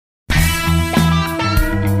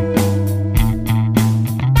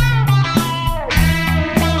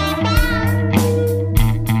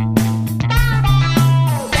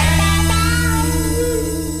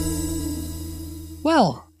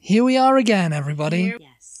Here we are again, everybody.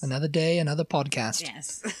 Yes. Another day, another podcast.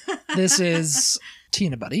 Yes. This is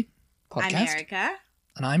Tina Buddy podcast. I'm Erica.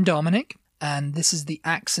 And I'm Dominic. And this is the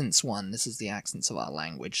Accents one. This is the Accents of Our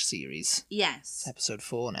Language series. Yes. It's episode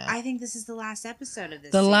 4 now. I think this is the last episode of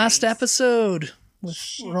this The series. last episode.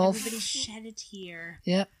 Shit, We're all everybody shed a tear.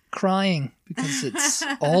 Yeah, crying because it's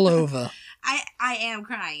all over. I am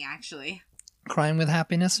crying, actually. Crying with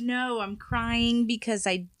happiness? No, I'm crying because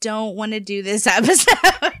I don't want to do this episode.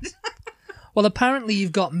 Well, apparently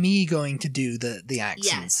you've got me going to do the accents.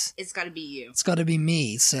 Yes, it's got to be you. It's got to be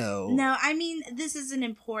me, so... No, I mean, this is an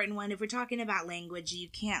important one. If we're talking about language, you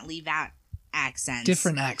can't leave out accents.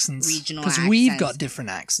 Different accents. Regional Because we've accents. got different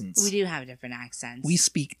accents. We do have different accents. We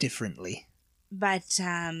speak differently. But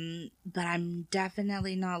I'm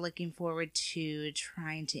definitely not looking forward to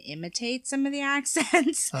trying to imitate some of the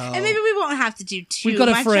accents. Oh. And maybe we won't have to do too We've got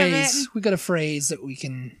much a phrase. of it. We've got a phrase that we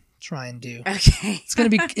can try and do. Okay. It's gonna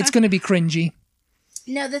be cringy,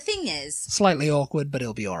 No, the thing is, slightly awkward, but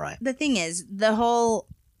it'll be all right. the whole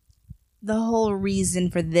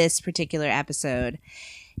reason for this particular episode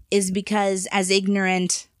is because, as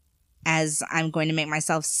ignorant as I'm going to make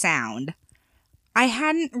myself sound, I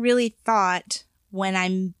hadn't really thought when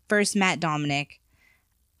I first met Dominic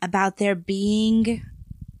about there being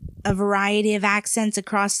a variety of accents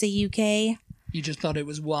across the UK. You just thought it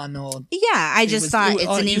was one, or Yeah, I just thought it's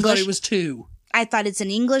an you English. thought it was two. I thought it's an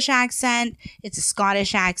English accent, it's a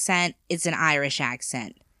Scottish accent, it's an Irish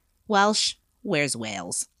accent. Welsh, where's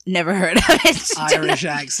Wales? Never heard of it. Irish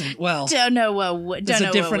accent. Well, Don't know what. there's Don't a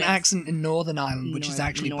know different what Wales- accent in Northern Ireland, which is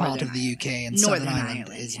actually part Northern of the UK, and Northern Southern Ireland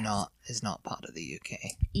Ireland, is yes. not part of the UK.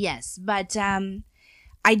 Yes, but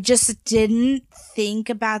I just didn't think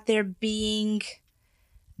about there being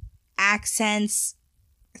accents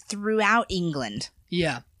throughout England.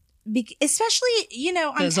 Yeah, Especially,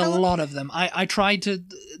 there's a lot of them. I tried to.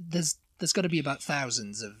 There's got to be about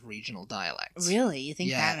thousands of regional dialects. Really? You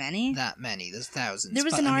think Yeah, that many? That many. There's thousands. There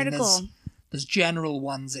was But, an I mean, article. There's general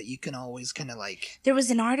ones that you can always kind of like. There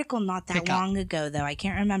was an article not that Pick up. long ago, though. I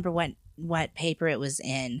can't remember what paper it was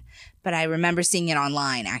in, but I remember seeing it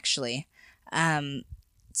online, actually,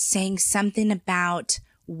 saying something about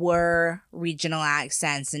were regional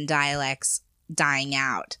accents and dialects dying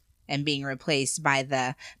out and being replaced by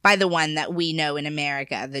the one that we know in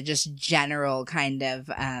America, the just general kind of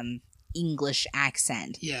English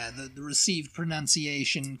accent. Yeah, the received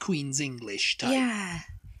pronunciation Queen's English type. Yeah.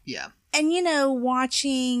 Yeah. And,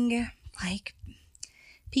 watching, like,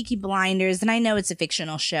 Peaky Blinders, and I know it's a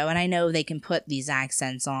fictional show, and I know they can put these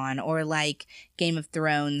accents on, or, like, Game of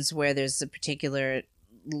Thrones, where there's a particular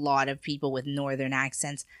lot of people with northern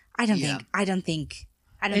accents. I don't think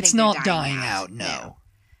It's they're not dying out, no.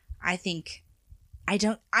 I think, I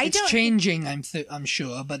don't. It's changing, I'm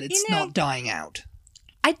sure, but it's not dying out.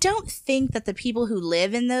 I don't think that the people who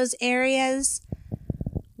live in those areas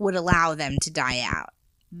would allow them to die out.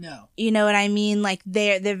 No. You know what I mean? Like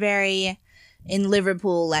they're very, in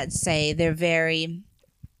Liverpool, let's say, they're very,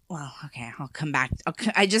 well, okay, I'll come back.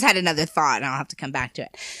 I just had another thought and I'll have to come back to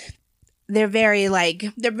it. They're very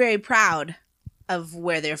proud of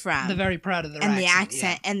where they're from. They're very proud of their and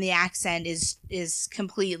accent. And the accent is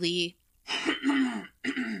completely,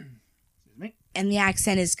 Excuse me? and the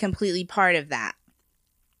accent is completely part of that.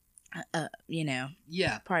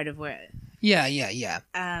 Yeah. Part of where, Yeah.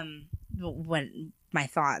 what my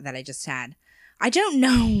thought that I just had. I don't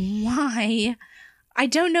know why.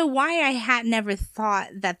 I had never thought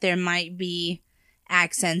that there might be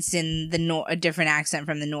accents in the a different accent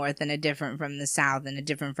from the north and a different from the south and a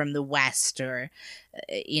different from the west, or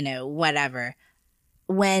whatever.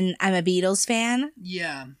 When I'm a Beatles fan,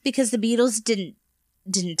 Yeah. because the Beatles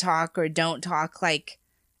didn't talk or don't talk like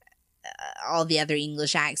all the other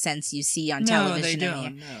English accents you see on television. No, they and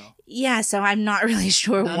don't, here. no. Yeah, so I'm not really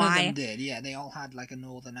sure None why. of them did, yeah. They all had like a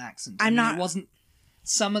northern accent. It wasn't...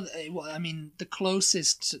 Some of the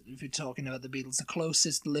closest, if you're talking about the Beatles, the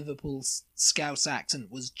closest Liverpool Scouse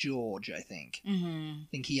accent was George, I think. Mm-hmm. I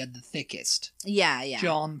think he had the thickest. Yeah.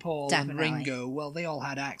 John, Paul, Definitely. and Ringo, well, they all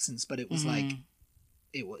had accents, but it was Mhm. like...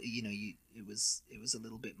 It was a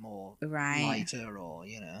little bit more Right. lighter, or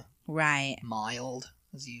Right. mild,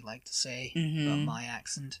 as you like to say, Mhm. about my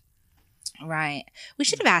accent. Right. We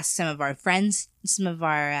should have asked some of our friends, some of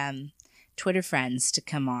our Twitter friends, to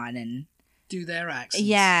come on and. Do their accents.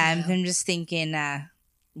 Yeah, I'm just thinking.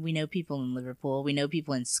 We know people in Liverpool. We know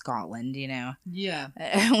people in Scotland. Yeah.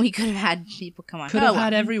 We could have had people come on. Could have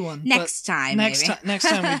had everyone. Next time. Next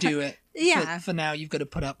time we do it. Yeah. For now, you've got to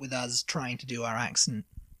put up with us trying to do our accent.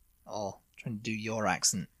 Or trying to do your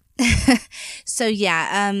accent. So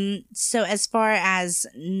yeah, so as far as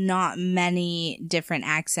not many different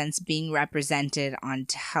accents being represented on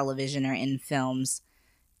television or in films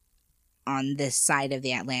on this side of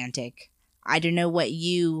the Atlantic, I don't know what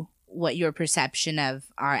your perception of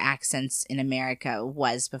our accents in America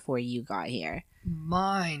was before you got here.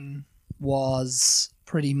 Mine was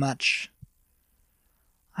pretty much,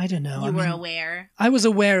 I don't know. You were aware? I was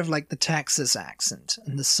aware of like the Texas accent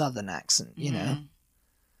and the Southern accent, you know,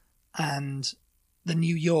 and the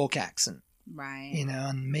New York accent, right? You know,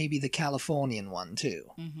 and maybe the Californian one too.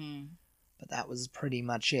 Mm-hmm. But that was pretty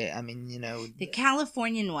much it. I mean, you know, the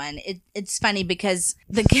Californian one. It's funny because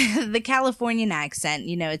the Californian accent.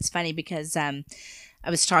 You know, it's funny because I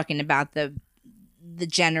was talking about the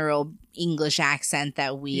general English accent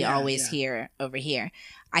that we always hear over here.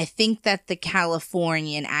 I think that the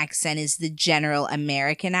Californian accent is the general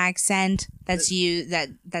American accent that's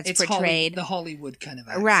portrayed. The Hollywood kind of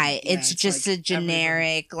accent. Right. Yeah, it's just like a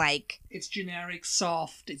generic, it's generic,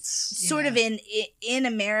 soft. It's sort of in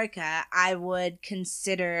America, I would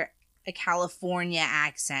consider a California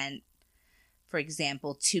accent, for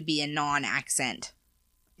example, to be a non-accent.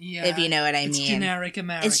 Yeah, if you know what I mean. It's generic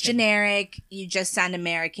American. It's generic. You just sound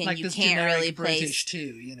American. Like you can't really place British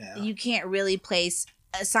too, you know. You can't really place,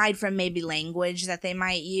 aside from maybe language that they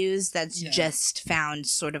might use, that's just found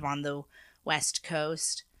sort of on the West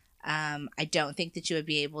Coast. I don't think that you would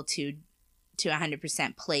be able to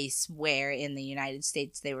 100% place where in the United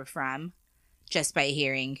States they were from just by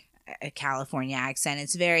hearing a California accent.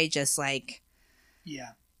 It's very just like...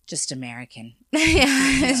 Yeah. Just American.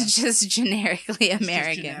 It's just generically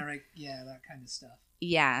American. Just generic, that kind of stuff.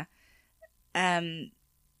 Yeah.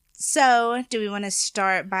 So, do we want to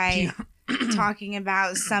start by talking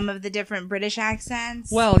about some of the different British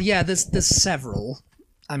accents? Well, yeah, there's several.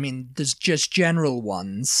 I mean, there's just general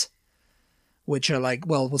ones, which are like,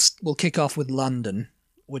 well, we'll kick off with London,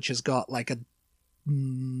 which has got like a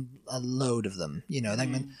load of them. You know,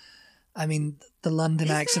 I mean, the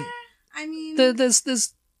London accent. There? I mean,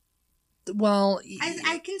 there's. Well,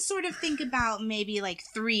 I can sort of think about maybe like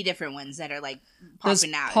 3 different ones that are like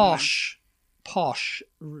popping out. Posh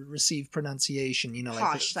received pronunciation, you know,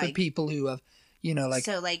 posh, like for people who have, you know, like,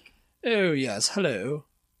 so like, oh yes, hello,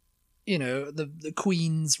 you know, the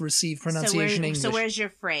Queen's received pronunciation English. So where's your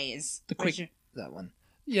phrase? That one.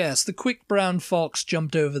 Yes, the quick brown fox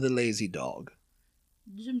jumped over the lazy dog.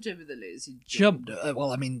 Jumped over the lazy dog.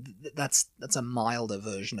 Well, I mean, that's a milder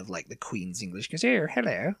version of like the Queen's English. Because oh,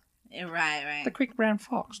 hello. Right. The quick brown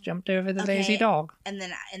fox jumped over the lazy dog. And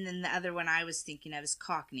then the other one I was thinking of is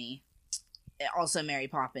Cockney. Also Mary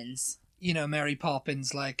Poppins. You know, Mary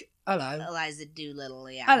Poppins, like, hello. Eliza Doolittle,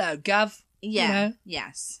 yeah. Hello, Gav. Yeah, you know?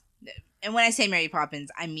 Yes. And when I say Mary Poppins,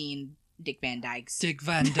 I mean Dick Van Dyke's. Dick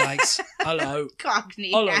Van Dyke's. Hello.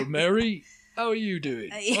 Cockney. Hello, Mary. How are you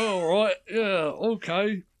doing? All right. Yeah,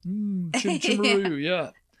 okay. Chim-chimaroo,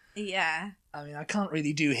 yeah. Yeah. I mean, I can't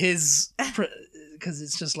really do his... because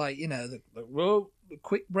it's just like, you know, the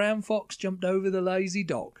quick brown fox jumped over the lazy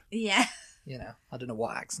dog. Yeah. You know, I don't know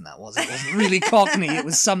what accent that was. It wasn't really Cockney. It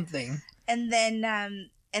was something. And then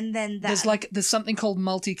there's something called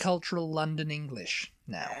multicultural London English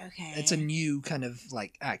now. Okay. It's a new kind of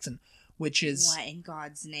like accent, which is what in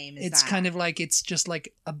God's name is it's that? kind of like it's just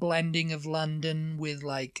like a blending of London with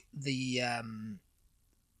like the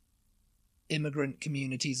immigrant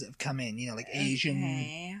communities that have come in. You know, like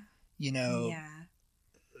Asian. You know. Yeah.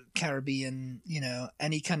 Caribbean, you know,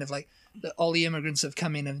 any kind of like all the immigrants have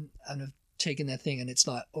come in and have taken their thing, and it's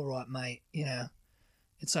like, all right, mate, you know,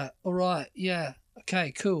 it's like, all right, yeah,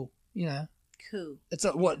 okay, cool, you know, cool. It's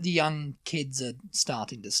like what the young kids are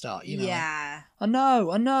starting to start, you know. Yeah, like,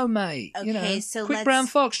 I know, mate. Okay, you know, so quick brown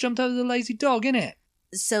fox jumped over the lazy dog, innit?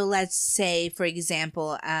 So let's say, for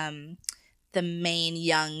example, the main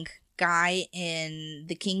young guy in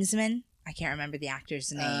The Kingsman. I can't remember the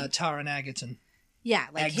actor's name. Taron Egerton. Yeah,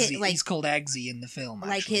 like he's called Eggsy in the film.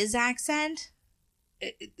 Actually. Like his accent.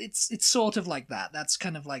 It's sort of like that. That's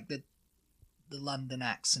kind of like the London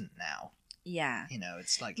accent now. Yeah, you know,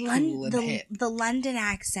 it's like cool and hip. The London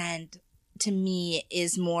accent to me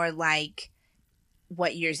is more like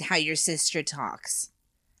how your sister talks.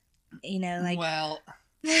 You know, like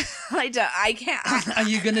I can't. Are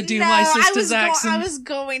you going to do my sister's accent? I was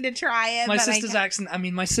going to try it. My sister's accent. I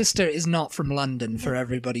mean, my sister is not from London. For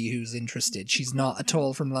everybody who's interested, she's not at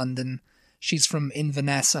all from London. She's from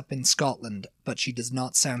Inverness up in Scotland, but she does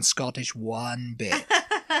not sound Scottish one bit.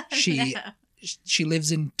 She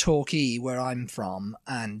lives in Torquay, where I'm from,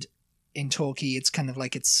 and in Torquay, it's kind of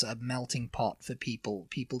like it's a melting pot for people.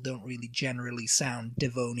 People don't really generally sound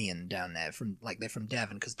Devonian down there. They're from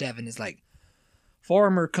Devon, because Devon is like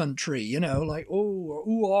farmer country, you know, like, oh,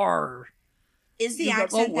 ooh, are. Is the You got-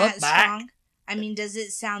 accent oh, what, that back? strong? I mean, does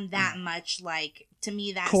it sound that much like, to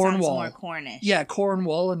me, that Cornwall. sounds more Cornish. Yeah,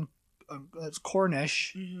 Cornwall and it's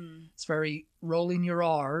Cornish. Mm-hmm. It's very rolling your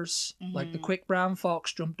R's. Like the Mhm. quick brown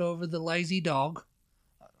fox jumped over the lazy dog.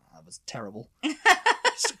 That was terrible.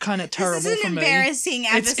 It's kind of terrible This is for an me. embarrassing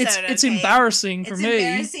episode. It's okay? embarrassing for It's me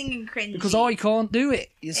embarrassing and cringy. because I can't do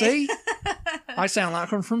it. You see, I sound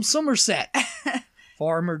like I'm from Somerset.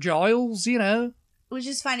 Farmer Giles, you know. Which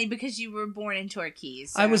is funny because you were born in Torquay.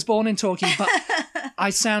 So. I was born in Torquay, but I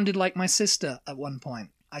sounded like my sister at one point.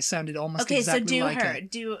 I sounded almost okay, so exactly do like her. her.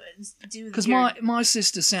 Do Because your- my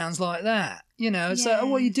sister sounds like that. You know, it's like, oh,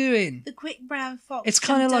 Yeah. what are you doing? the quick brown fox. It's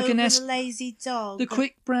kinda jumped like an over the lazy dog. The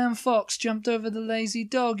quick brown fox jumped over the lazy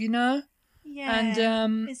dog, you know? Yeah.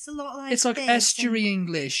 And it's a lot like it's like this, estuary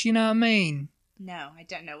English, you know what I mean? and- No, I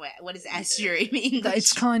don't know what does estuary mean.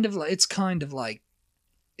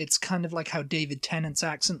 It's kind of like how David Tennant's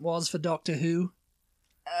accent was for Doctor Who,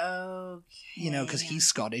 okay. you know, because he's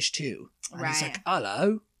Scottish too. And he's Right. like,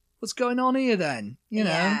 hello, what's going on here then? You know?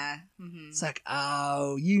 Yeah. Mm-hmm. It's like,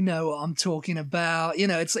 oh, you know what I'm talking about. You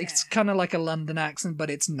know, it's kind of like a London accent, but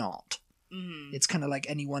it's not. Mm-hmm. It's kind of like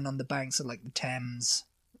anyone on the banks of like the Thames,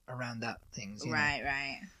 around that things. You know? Right.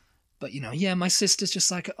 Right. But, you know, yeah, my sister's just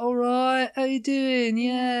like, all right, how you doing?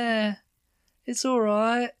 Yeah, it's all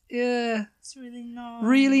right. Yeah, It's really nice.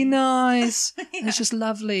 really nice. And Yeah. it's just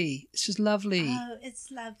lovely. It's just lovely. Oh, it's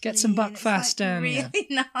lovely. Get some and it's, Buckfast like, down really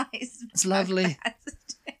here. nice. It's lovely. Buckfast.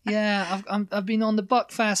 Yeah, I've been on the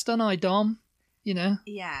Buckfast, haven't I, Dom? You know,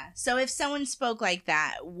 Yeah. So if someone spoke like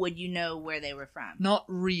that, would you know where they were from? not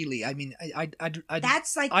really. I mean,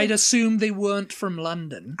 That's like I'd the- assume they weren't from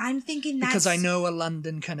London I'm thinking that's because I know a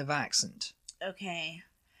London kind of accent. Okay.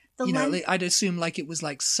 The You know, Lon- like, I'd assume like it was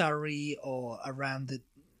like Surrey or around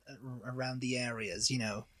the areas, you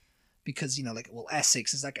know, because, you know, like, well,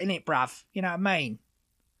 Essex is like, innit, bruv, you know what I mean?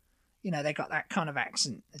 You know, they got that kind of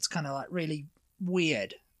accent. It's kind of like really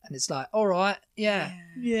weird. And it's like, all right, yeah,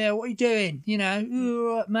 what are you doing? You know, ooh,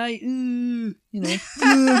 all right, mate, ooh, you know,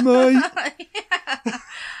 yeah, mate. I'm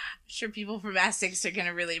sure people from Essex are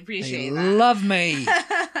gonna really They appreciate that. love me.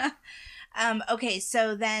 Okay,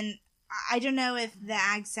 so then I don't know if the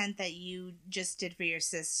accent that you just did for your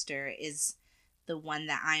sister is the one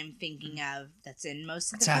that I'm thinking of that's in most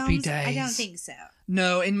of the It's Happy films. I don't Days. think so.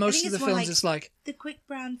 No, in most think of the it's more films, like- it's like, The quick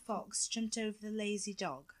brown fox jumped over the lazy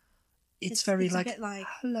dog. it's very it's like, a bit like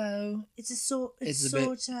hello. it's a sort It's a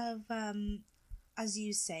bit- sort of as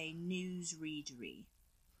you say, newsreadery.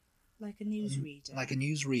 Like a newsreader. Like a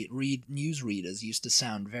newsreaders used to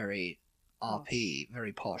sound very RP,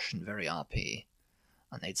 very posh and very RP.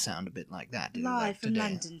 And they'd sound a bit like that. Live like from today.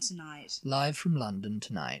 London tonight. Live from London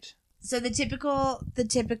tonight. So the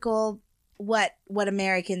typical what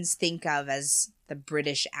Americans think of as the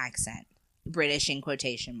British accent. British in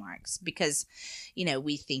quotation marks. Because, you know,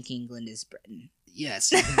 we think England is Britain.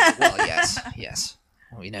 Yes. Well, yes.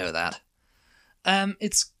 We know that.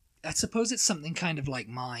 I suppose it's something kind of like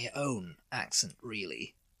my own accent,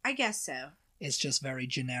 really. I guess so. It's just very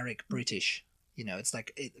generic British. You know, it's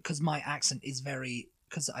like, because my accent is very,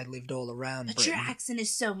 because I lived all around But Britain. your accent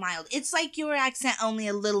is so mild. It's like your accent, only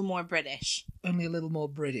a little more British. Only a little more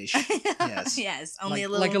British. Yes. Yes, only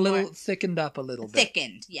like a little little more thickened up a little bit.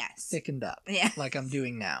 thickened. Yes. Thickened up. Yeah. Like I'm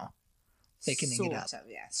doing now. Thickening sort it up. Of,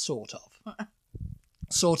 yes. Sort of.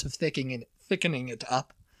 Sort of thickening it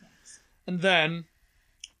up. And then,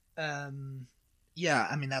 yeah,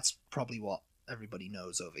 I mean, that's probably what everybody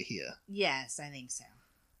knows over here. Yes, I think so.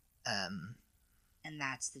 Um, And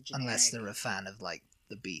that's the generic. unless they're a fan of, like,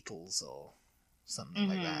 the Beatles or something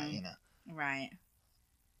like that, Mhm. you know? Right.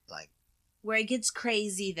 Like, Where it gets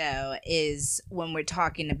crazy, though, is when we're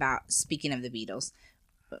talking about, speaking of the Beatles,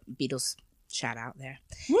 shout out there.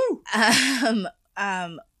 woo!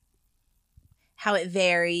 How it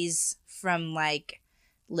varies from, like,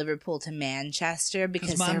 Liverpool to Manchester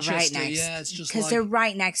because they're right Manchester, next. yeah, it's just because like, they're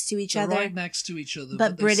right next to each they're other. right next to each other,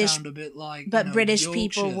 But they British- sound a bit like, But you know, British Yorkshire.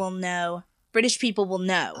 people will know. British people will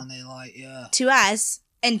know. And they like, yeah. To us,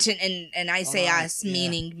 and I say Alright, us, yeah.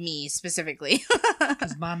 meaning me specifically.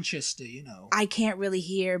 Because Manchester, you know, I can't really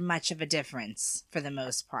hear much of a difference for the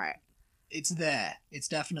most part. it's there. It's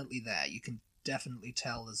definitely there. You can definitely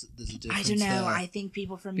tell there's a difference. I don't know. there. I think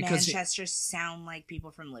people from Because Manchester sound like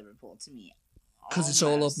people from Liverpool to me. Because it's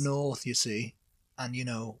all up Almost. north, you see, and you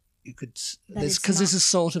know you could. But it's Because this not- is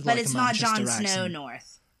sort of But like it's a not Manchester Jon accent. Snow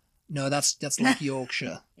North. No, that's like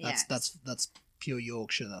Yorkshire. Yes. That's pure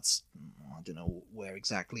Yorkshire. That's I don't know where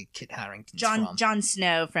exactly Kit Harington's from. Jon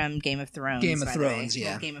Snow from Game of Thrones. Game of by the way. Thrones, yeah.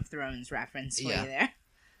 Little Game of Thrones reference for Yeah. you there.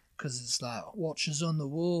 because it's like watches on the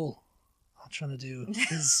wall. I'm trying to do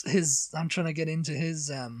his. I'm trying to get into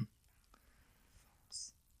his.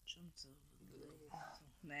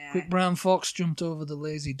 Quick brown fox jumped over the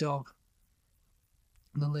lazy dog.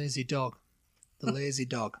 The lazy dog. The lazy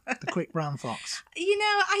dog. The quick brown fox. You know,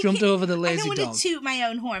 I jumped over the lazy dog. I don't want dog. to toot my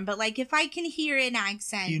own horn, but like if I can hear an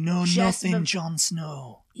accent, you know nothing, Jon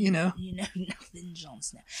Snow. You know nothing, Jon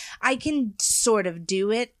Snow. I can sort of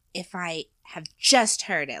do it if I have just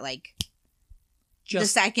heard it, like the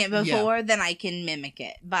second before, then I can mimic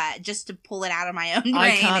it. But just to pull it out of my own brain,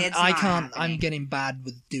 I can't. Happening. I'm getting bad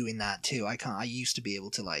with doing that too. I can't. I used to be able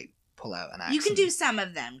to like pull out an accent. You can do some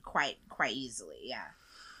of them quite easily, yeah.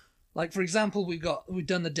 Like for example, we've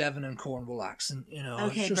done the Devon and Cornwall accent. You know.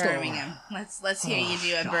 Okay, just Birmingham. Let's hear you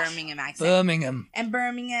do a Birmingham accent. Birmingham. And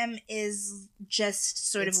Birmingham is just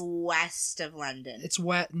sort of west of London. It's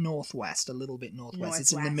northwest, a little bit northwest.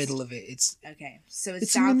 It's in the middle of it. It's okay. So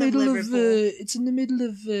it's south in the middle of Liverpool. It's in the middle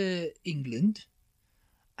of England,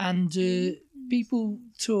 and people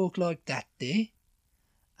talk like that there,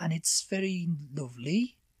 and it's very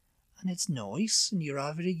lovely, and it's nice, and you're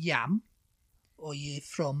either a yam, or you're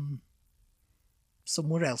from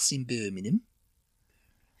somewhere else in Birmingham.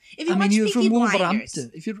 If you're from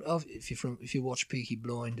Wolverhampton. If you watch Peaky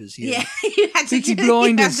Blinders, yeah, you had to Peaky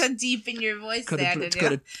Blinders. You had to deepen your voice there.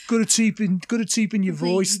 Got to deepen your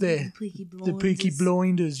voice there. The Peaky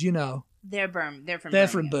Blinders, you know. They're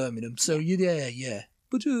from Birmingham. So yeah.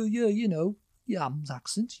 But you know, Yam's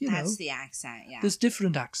accent, you know. That's the accent, yeah. There's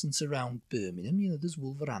different accents around Birmingham. You know, there's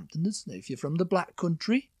Wolverhampton. If you're from the Black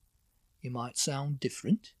Country, you might sound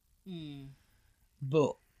different.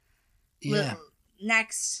 But yeah.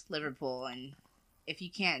 Next, Liverpool, and if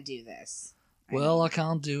you can't do this, I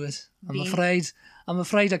can't do it. I'm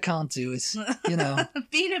afraid I can't do it. You know,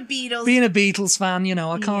 being a Beatles fan, you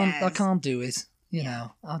know, I can't do it. You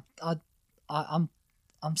know,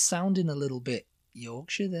 I'm sounding a little bit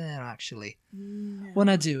Yorkshire there actually. No. When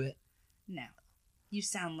I do it. No, you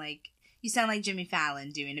sound like Jimmy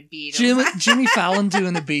Fallon doing a Beatles. Jimmy Fallon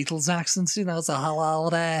doing a Beatles accent. You know, it's a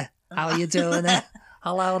hello there. How you doing there?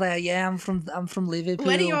 Hello there. Yeah, I'm from Liverpool.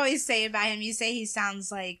 What do you always say about him? You say he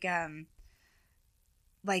sounds like the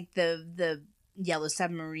Yellow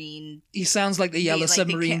Submarine. He sounds like the Yellow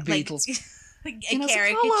Submarine Beatles. Like a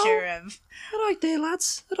caricature of. All right there,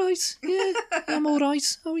 lads. All right. Yeah, I'm all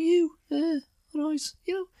right. How are you? Yeah, all right.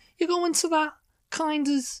 You know, you go into that kind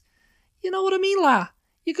of, you know what I mean, lad?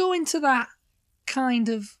 You go into that kind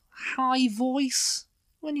of high voice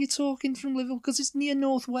when you're talking from Liverpool, because it's near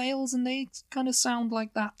North Wales and they kind of sound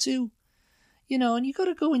like that too. You know, and you got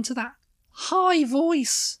to go into that high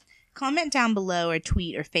voice. Comment down below or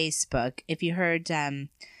tweet or Facebook if you heard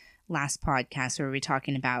last podcast where we were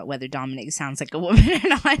talking about whether Dominic sounds like a woman or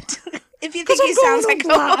not. If you think he sounds like a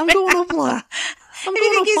woman. I'm going up there. If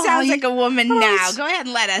you think he sounds like a woman now, go ahead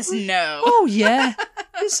and let us know. Oh, yeah.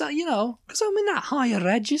 You know, because I'm in that higher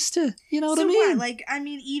register. You know what I mean? What? Like, I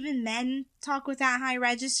mean, even men talk with that high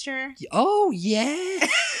register? Oh, yeah.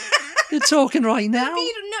 You're talking right now.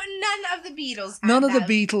 None of the Beatles None of the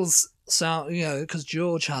Beatles sound, you know, because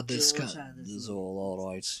George had this. This is all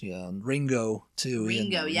right. Yeah, and Ringo, too.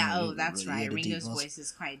 Ringo, yeah. Oh, that's right. Ringo's voice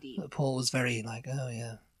is quite deep. Paul was very like, oh,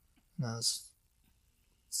 yeah. No,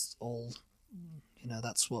 it's all... You know,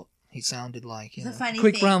 that's what he sounded like. You know.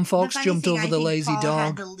 Quick brown fox jumped over the lazy Paul dog.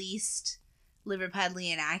 Had the least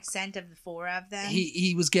Liverpudlian accent of the four of them.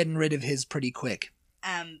 He was getting rid of his pretty quick.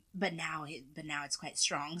 But now it's quite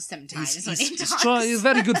strong sometimes He's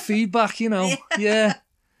very good feedback, you know. Yeah.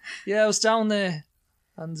 I was down there,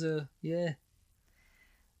 and yeah.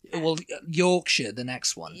 Well, Yorkshire, the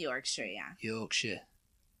next one. Yorkshire, yeah. Yorkshire.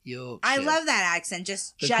 I love that accent.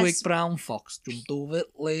 The quick brown fox jumped over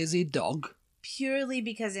lazy dog. Purely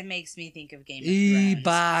because it makes me think of Game of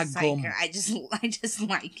Thrones. I just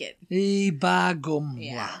like it.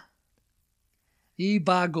 Yeah.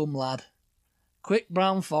 Lad. Quick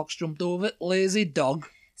brown fox jumped over lazy dog.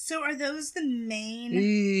 So are those the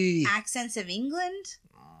main accents of England?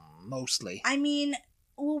 Mostly. I mean,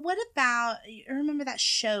 well, what about... Remember that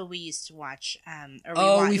show we used to watch?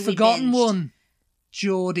 We've forgotten one.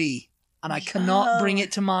 Geordie. And I cannot bring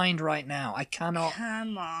it to mind right now. I cannot.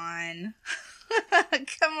 Come on.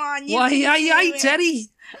 Come on. Why, aye, Teddy?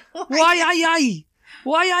 Why,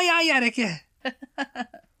 aye, Erica?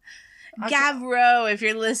 Gavro, if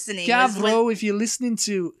you're listening. Gavro, if you're listening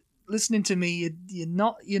to me, you're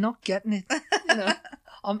not getting it. You know,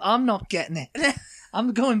 I'm not getting it.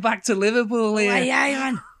 I'm going back to Liverpool here. Why, aye,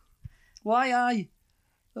 man? Why, aye?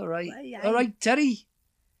 All right, Teddy.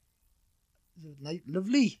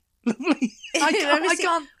 Lovely. Lovely. I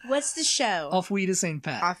can't. What's the show? Off we to St.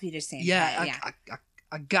 Pat. Off you to St. Yeah, Pat, yeah.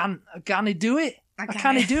 I can't do it. I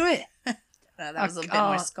can't do it. That was a bit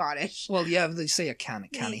more Scottish. Well, yeah, they say a canny.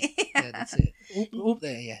 Yeah, that's it. Up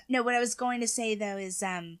there, yeah. No, what I was going to say, though, is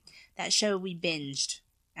that show we binged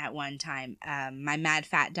at one time, My Mad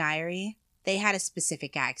Fat Diary, they had a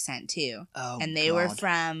specific accent, too. Oh, and they were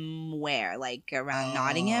from where? Like around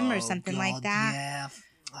Nottingham or something like that? Yeah.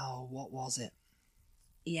 Oh, what was it?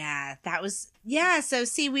 Yeah, that was... Yeah, so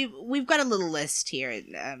see, we've got a little list here.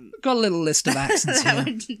 Got a little list of accents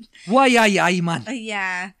here. Why, aye, man.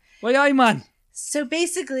 Yeah. Why, aye, man. So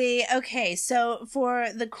basically, okay, so for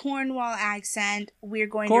the Cornwall accent, we're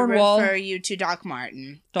going to refer you to Doc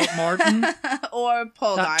Martin. Doc Martin? Or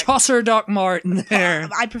Poldark. Tosser Doc Martin there.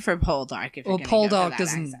 I prefer Poldark if you're going to go Poldark for that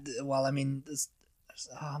doesn't... accent. Well, I mean,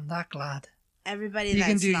 I'm that glad. Everybody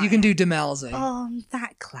You can do Demelza. Oh, I'm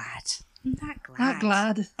that glad. I'm that glad. Not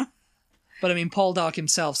glad. But I mean, Poldark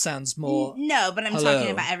himself sounds more... No, but I'm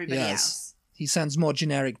talking about everybody else. He sounds more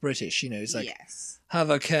generic British, you know. He's like, yes. Have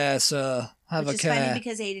a care, sir. Have Which a is care. funny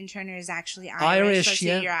because Aidan Turner is actually Irish. So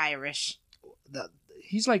yeah. you're Irish.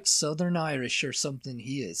 He's like Southern Irish or something.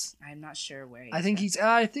 He is. I'm not sure where he's I think he's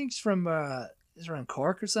from he's around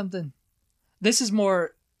Cork or something. This is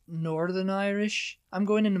more Northern Irish. I'm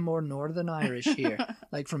going into more Northern Irish here,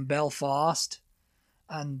 like from Belfast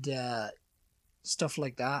and stuff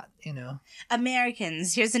like that. You know.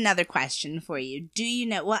 Americans. Here's another question for you. Do you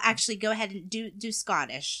know? Well, actually, go ahead and do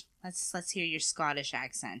Scottish. Let's hear your Scottish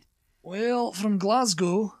accent. Well, from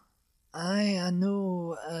Glasgow, I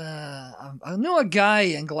know a guy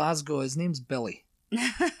in Glasgow. His name's Billy,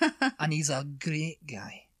 and he's a great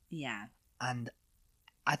guy. Yeah. And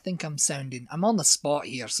I think I'm on the spot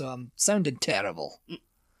here, so I'm sounding terrible.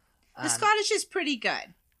 The Scottish is pretty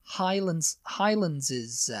good. Highlands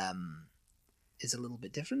is a little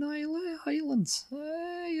bit different. Highlands.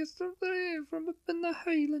 You're from up in the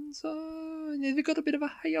Highlands. They've got a bit of a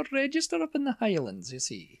higher register up in the Highlands, you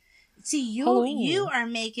see. See, you are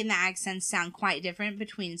making the accents sound quite different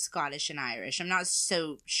between Scottish and Irish. I'm not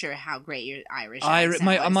so sure how great your Irish accent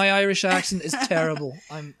was. My Irish accent is terrible.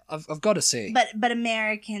 I've got to say. But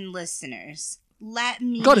American listeners,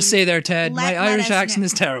 got to say there, Ted. My Irish accent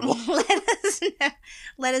is terrible.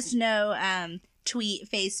 Let us know. Tweet,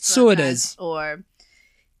 Facebook, so it is, or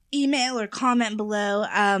email or comment below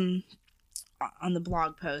on the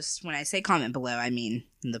blog post. When I say comment below, I mean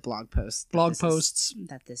the blog post.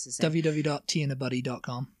 This is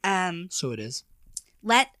www.teanabuddy.com. So it is.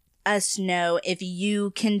 Let us know if you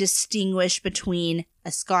can distinguish between a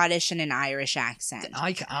Scottish and an Irish accent.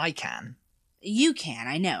 I can. You can,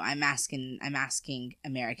 I know. I'm asking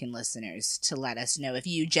American listeners to let us know if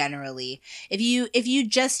you generally, if you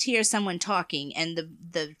just hear someone talking and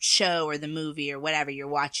the show or the movie or whatever you're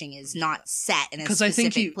watching is not set in a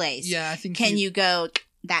specific place. Yeah, I think. Can you go,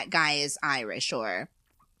 that guy is Irish, or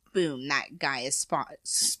boom, that guy is Scottish.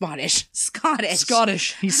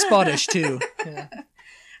 Scottish. He's Scottish too. Yeah.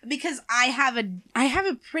 Because I have a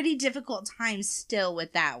pretty difficult time still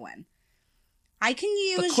with that one. I can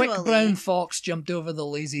usually... The quick brown fox jumped over the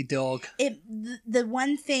lazy dog. The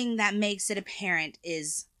one thing that makes it apparent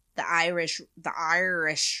is the Irish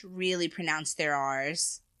really pronounce their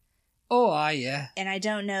R's. Oh, yeah. And I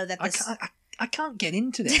don't know that I can't get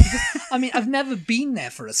into that. I mean, I've never been there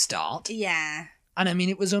for a start. Yeah. And I mean,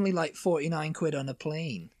 it was only like 49 quid on a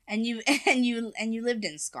plane. And you lived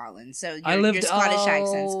in Scotland, so your Scottish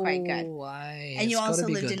accent's quite good. And you also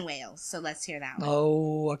lived in Wales, so let's hear that one.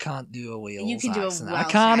 Oh, I can't do a Wales accent. You can do a Welsh accent. I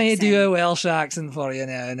can't do a Welsh accent for you.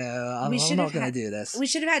 No. I'm not going to do this. We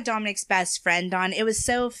should have had Dominic's best friend on. It was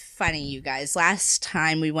so funny, you guys. Last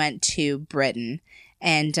time we went to Britain,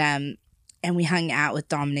 and we hung out with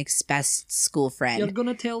Dominic's best school friend. You're going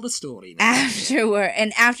to tell the story now.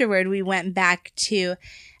 Afterward, we went back to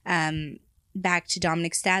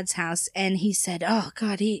Dominic's dad's house, and he said, "Oh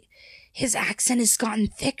God, his accent has gotten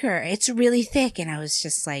thicker. It's really thick." And I was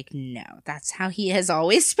just like, "No, that's how he has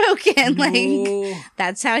always spoken. Like,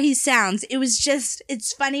 that's how he sounds."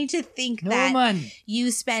 It's funny to think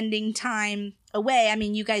you spending time away. I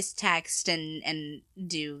mean, you guys text and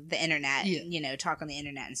do the internet, talk on the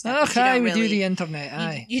internet and stuff. Okay, we do the internet.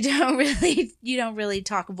 Aye. You don't really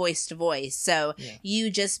talk voice to voice. So you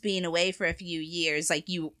just being away for a few years, like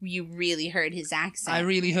you really heard his accent. I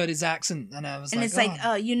really heard his accent, and I was it's like,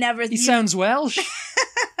 oh, you never. He sounds Welsh.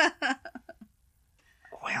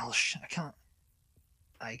 Welsh.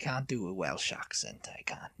 I can't do a Welsh accent. I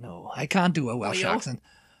can't. No, I can't do a Welsh accent.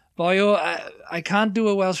 Boyo, I can't do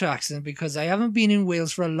a Welsh accent because I haven't been in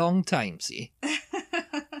Wales for a long time, see?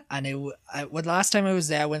 And well, last time I was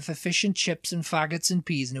there, I went for fish and chips and faggots and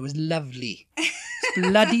peas, and it was lovely. It's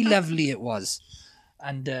bloody lovely it was.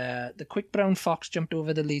 And the quick brown fox jumped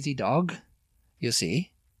over the lazy dog, you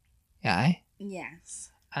see. Yeah.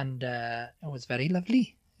 Yes. And it was very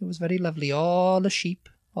lovely. It was very lovely. All the sheep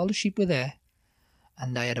were there.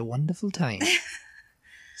 And I had a wonderful time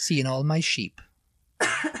seeing all my sheep.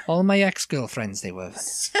 All my ex-girlfriends they were.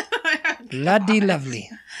 Bloody lovely.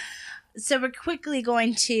 So we're quickly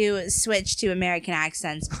going to switch to American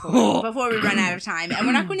accents before we run out of time. And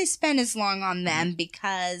we're not going to spend as long on them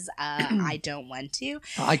because I don't want to.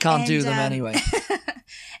 I can't do them anyway.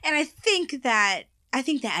 And I think that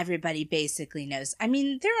everybody basically knows. I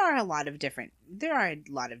mean, there are a lot of different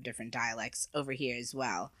dialects over here as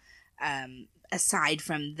well. Aside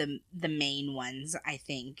from the main ones, I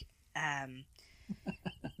think.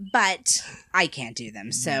 But I can't do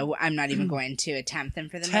them, so I'm not even going to attempt them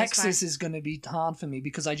for the most part. Texas is going to be hard for me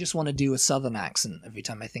because I just want to do a southern accent every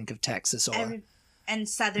time I think of Texas. And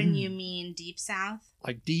southern, you mean deep south?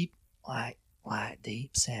 Like deep, like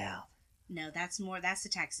deep south. No, that's the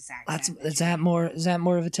Texas accent. Is that more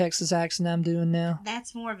of a Texas accent I'm doing now?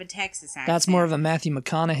 That's more of a Texas accent. That's more of a Matthew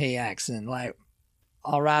McConaughey accent, like,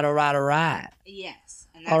 all right. Yes.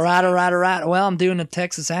 All right. Well, I'm doing a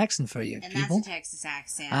Texas accent for you, and people. That's a Texas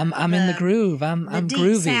accent. I'm in the groove. I'm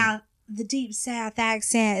groovy. The deep south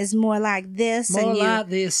accent is more like this. More like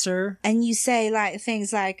this, sir. And you say like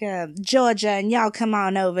things like Georgia, and y'all come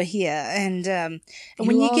on over here. And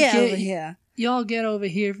when you get over here, y'all get over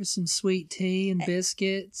here for some sweet tea and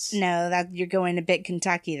biscuits. No, that you're going to big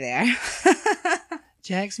Kentucky there.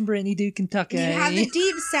 Jackson Brittany do Kentucky. You have the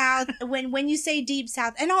deep south. When you say deep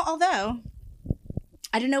south, and although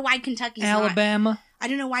I don't know why Kentucky's Alabama. I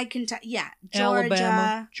don't know why Kentucky. Yeah,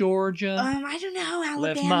 Georgia. I don't know. Alabama's...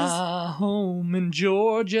 Left my home in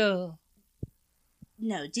Georgia.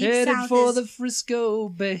 No, deep Headed south for is, the Frisco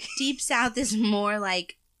Bay. Deep south is more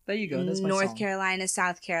like there you go. That's my North song. Carolina,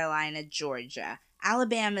 South Carolina, Georgia.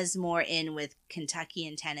 Alabama's more in with Kentucky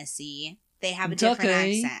and Tennessee. They have a different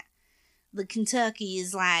accent. The Kentucky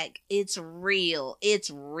is like it's real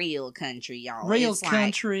country, y'all. Real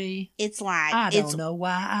country. It's like I don't know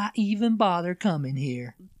why I even bother coming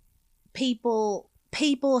here. People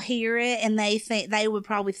hear it and they would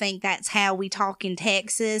probably think that's how we talk in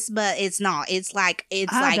Texas, but it's not. It's like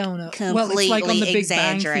I don't know. Completely it's like on the Big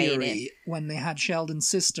Bang exaggerated. Theory when they had Sheldon's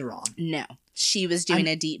sister on. No, she was doing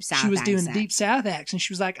a deep south. She was accent. doing a deep south accent.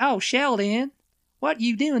 She was like, "Oh, Sheldon, what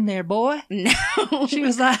you doing there, boy?" No. She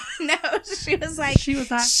was like,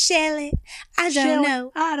 Shelly, I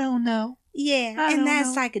don't know. Yeah, and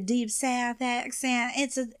that's like a deep south accent.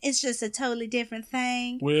 It's just a totally different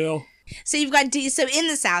thing. Well, so you've got so in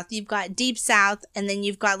the South, you've got deep South, and then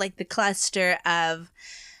you've got like the cluster of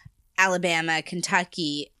Alabama,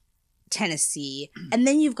 Kentucky, Tennessee, and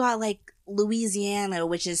then you've got like Louisiana,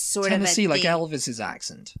 which is sort Tennessee, of like Elvis's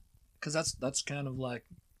accent, because that's kind of like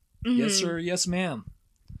yes sir, yes ma'am,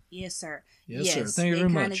 yes sir, yes sir. Thank you very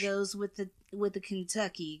much. It kind of goes with the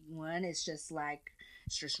Kentucky one. It's just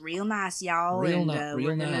real nice, y'all. Real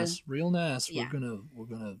nice. Yeah. We're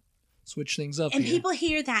gonna switch things up. And here. people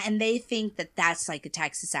hear that and they think that that's like a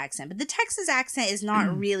Texas accent, but the Texas accent is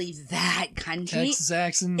not really that country. Texas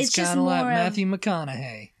accent is kind of like Matthew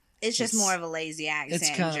McConaughey. It's just more of a lazy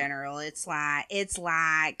accent in general. It's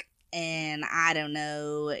like, and I don't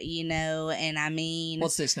know, and I mean...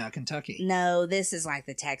 What's this now, Kentucky? No, this is like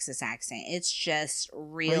the Texas accent. It's just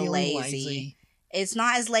real lazy. It's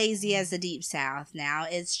not as lazy as the Deep South now.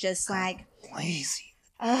 It's just like... lazy.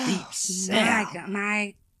 Deep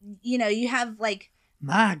South. You have like...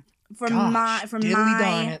 From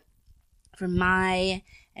my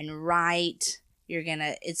and right,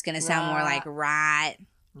 it's gonna sound more like right.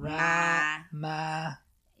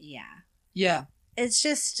 Yeah. It's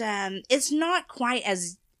just it's not quite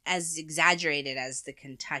as exaggerated as the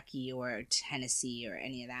Kentucky or Tennessee or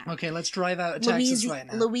any of that. Okay, let's drive out of Texas right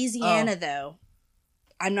now. Louisiana though,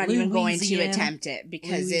 I'm not even going to attempt it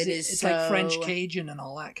because it's like French Cajun and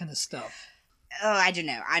all that kind of stuff. Oh, I don't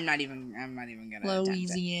know. I'm not even gonna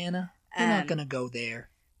Louisiana. We're not gonna go there.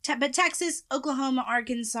 But Texas, Oklahoma,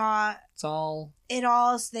 Arkansas, we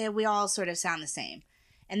all sort of sound the same.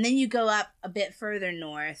 And then you go up a bit further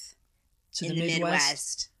north to in the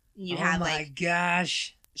Midwest. You have like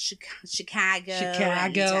gosh, Chicago,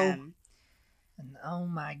 and oh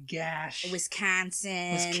my gosh,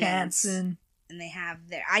 Wisconsin, and they have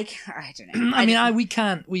their I don't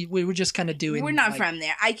know. We were just kind of doing. We're not from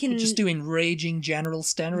there. We're just doing raging general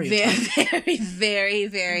stereotypes. Very, very, very,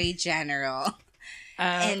 very general.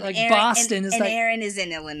 Boston is and like. Erin is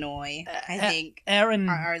in Illinois. I think Erin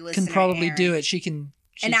our can probably do it. She can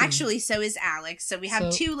And actually, so is Alex. So we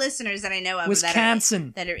have 2 listeners that I know of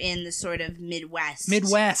Wisconsin that are in the sort of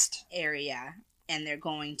Midwest area, and they're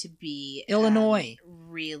going to be Illinois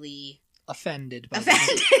really offended by that.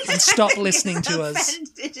 And stop listening to us.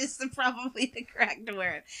 Offended is probably the correct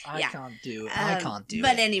word. I can't do it. I can't do it.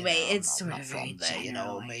 But anyway, it's I'm sort not of from very there, you know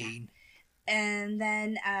general, what I mean? And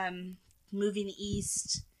then moving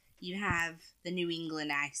east, you have the New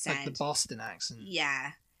England accent. Like the Boston accent.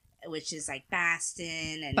 Yeah, which is like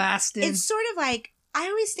Boston. And Boston. It's sort of like, I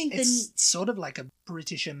always think it's sort of like a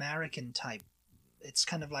British American type. It's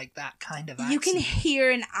kind of like that kind of accent. You can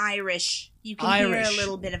hear an Irish. You can hear a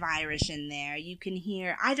little bit of Irish in there. You can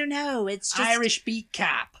hear, I don't know, it's just... Irish beat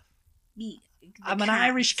cap. I'm an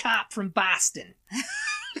Irish cop from Boston.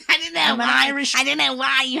 I don't know I don't know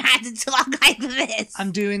why you had to talk like this.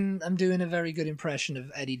 I'm doing a very good impression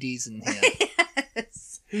of Eddie Deason here.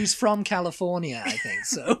 Yes. Who's from California, I think,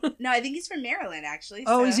 so. No, I think he's from Maryland, actually.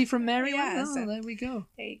 Oh, is he from Maryland? Yeah, oh, there we go.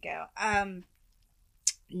 There you go.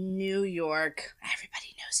 New York.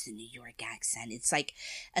 Everybody knows the New York accent. It's like,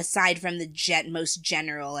 aside from the most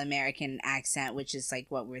general American accent, which is like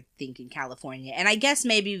what we're thinking California. And I guess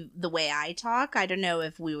maybe the way I talk, I don't know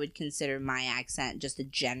if we would consider my accent just a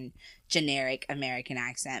generic American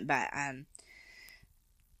accent, but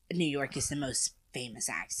New York is the most famous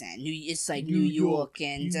accent. It's like New York,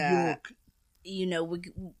 and you know,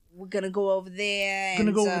 we're gonna go over there. We're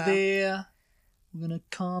gonna go over there. We're gonna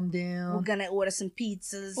calm down. We're gonna order some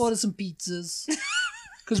pizzas.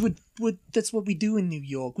 Because that's what we do in New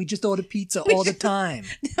York. We just order pizza all the time.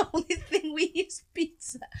 The only thing we eat is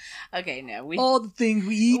pizza. Okay, no. All the thing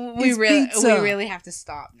we eat is pizza. We really have to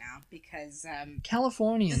stop now because...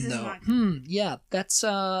 Californian, though. Yeah, that's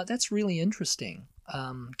really interesting.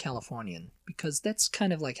 Californian. Because that's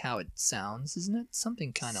kind of like how it sounds, isn't it?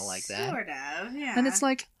 Something kind of like that. Sort of, yeah. And it's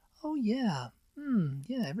like, oh, yeah.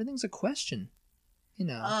 Yeah, everything's a question. You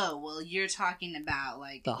know. Oh, well, you're talking about,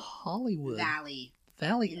 like... the Hollywood. Valley.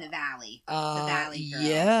 In the Valley. The Valley Girls.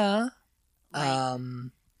 Yeah.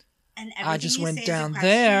 And I just went down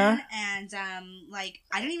there. And, like,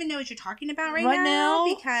 I don't even know what you're talking about right now.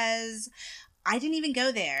 Because I didn't even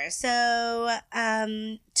go there. So,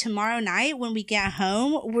 tomorrow night when we get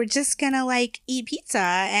home, we're just gonna, like, eat pizza.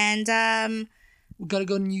 And, we gotta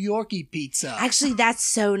go to New York, eat pizza. Actually, that's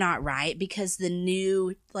so not right. Because the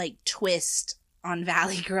new, like, twist on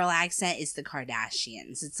Valley Girl accent is the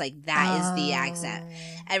Kardashians. It's like, that is the accent.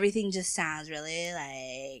 Everything just sounds really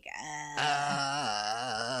like,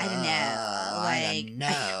 I don't know. Like, I don't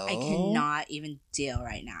know. I cannot even deal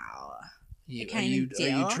right now. Are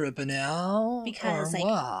you tripping out? Because, like,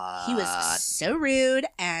 what? he was so rude,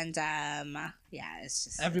 and, yeah, it's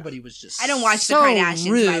just... Everybody was just I don't watch so the Kardashians,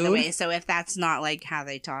 rude. by the way, so if that's not, like, how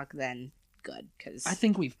they talk, then... good, because I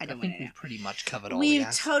think we've pretty much covered all the We've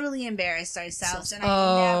aspects. totally embarrassed ourselves, and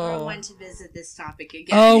I never want to visit this topic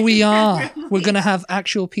again. Oh, we are. We're gonna have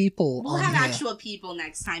actual people. We'll have actual people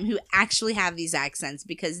next time who actually have these accents,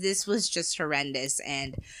 because this was just horrendous,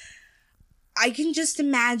 and I can just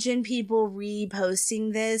imagine people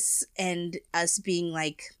reposting this and us being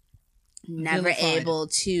like never able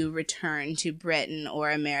to return to Britain or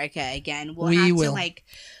America again. We'll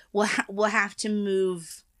have to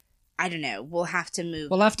move. I don't know. We'll have to move.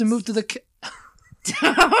 We'll have to move to the...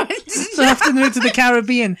 we'll have to move to the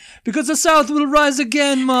Caribbean. Because the South will rise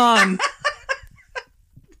again, man.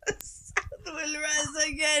 The South will rise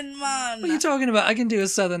again, man. What are you talking about? I can do a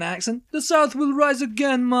Southern accent. The South will rise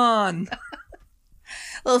again, man.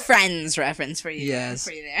 Little Friends reference for you. Yes.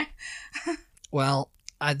 For you there. Well,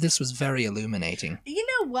 this was very illuminating. You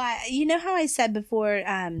know what? You know how I said before,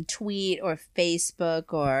 tweet or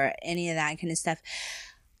Facebook or any of that kind of stuff?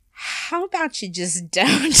 How about you just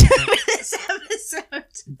don't for this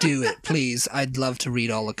episode? Do it, please. I'd love to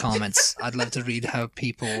read all the comments. I'd love to read how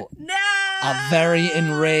people are very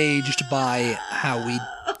enraged by how we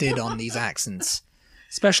did on these accents.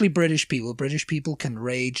 Especially British people. British people can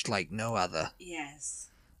rage like no other. Yes.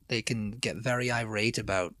 They can get very irate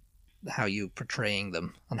about how you're portraying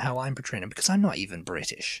them and how I'm portraying them, because I'm not even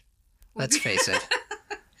British. Let's face it.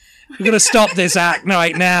 We're going to stop this act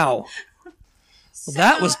right now. Well,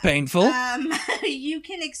 that was painful. You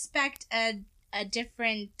can expect a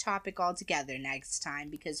different topic altogether next time,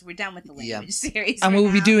 because we're done with the language series. And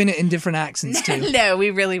we'll be doing it in different accents too. No,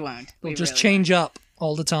 we really won't. We'll just change up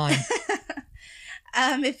all the time.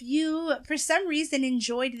 If you, for some reason,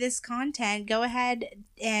 enjoyed this content, go ahead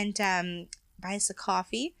and buy us a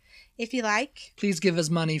coffee if you like. Please give us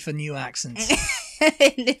money for new accents.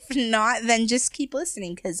 And if not, then just keep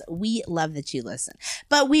listening, because we love that you listen.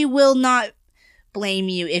 But we will not blame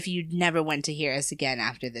you if you never went to hear us again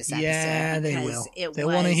after this episode. Yeah, they because will. They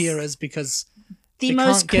want to hear us because the they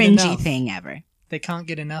most can't get cringy enough. thing ever. They can't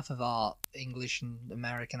get enough of our English and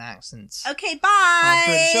American accents. Okay, Our bye.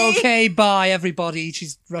 British. Okay, bye, everybody.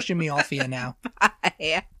 She's rushing me off here now.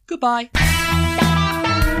 Bye. Goodbye.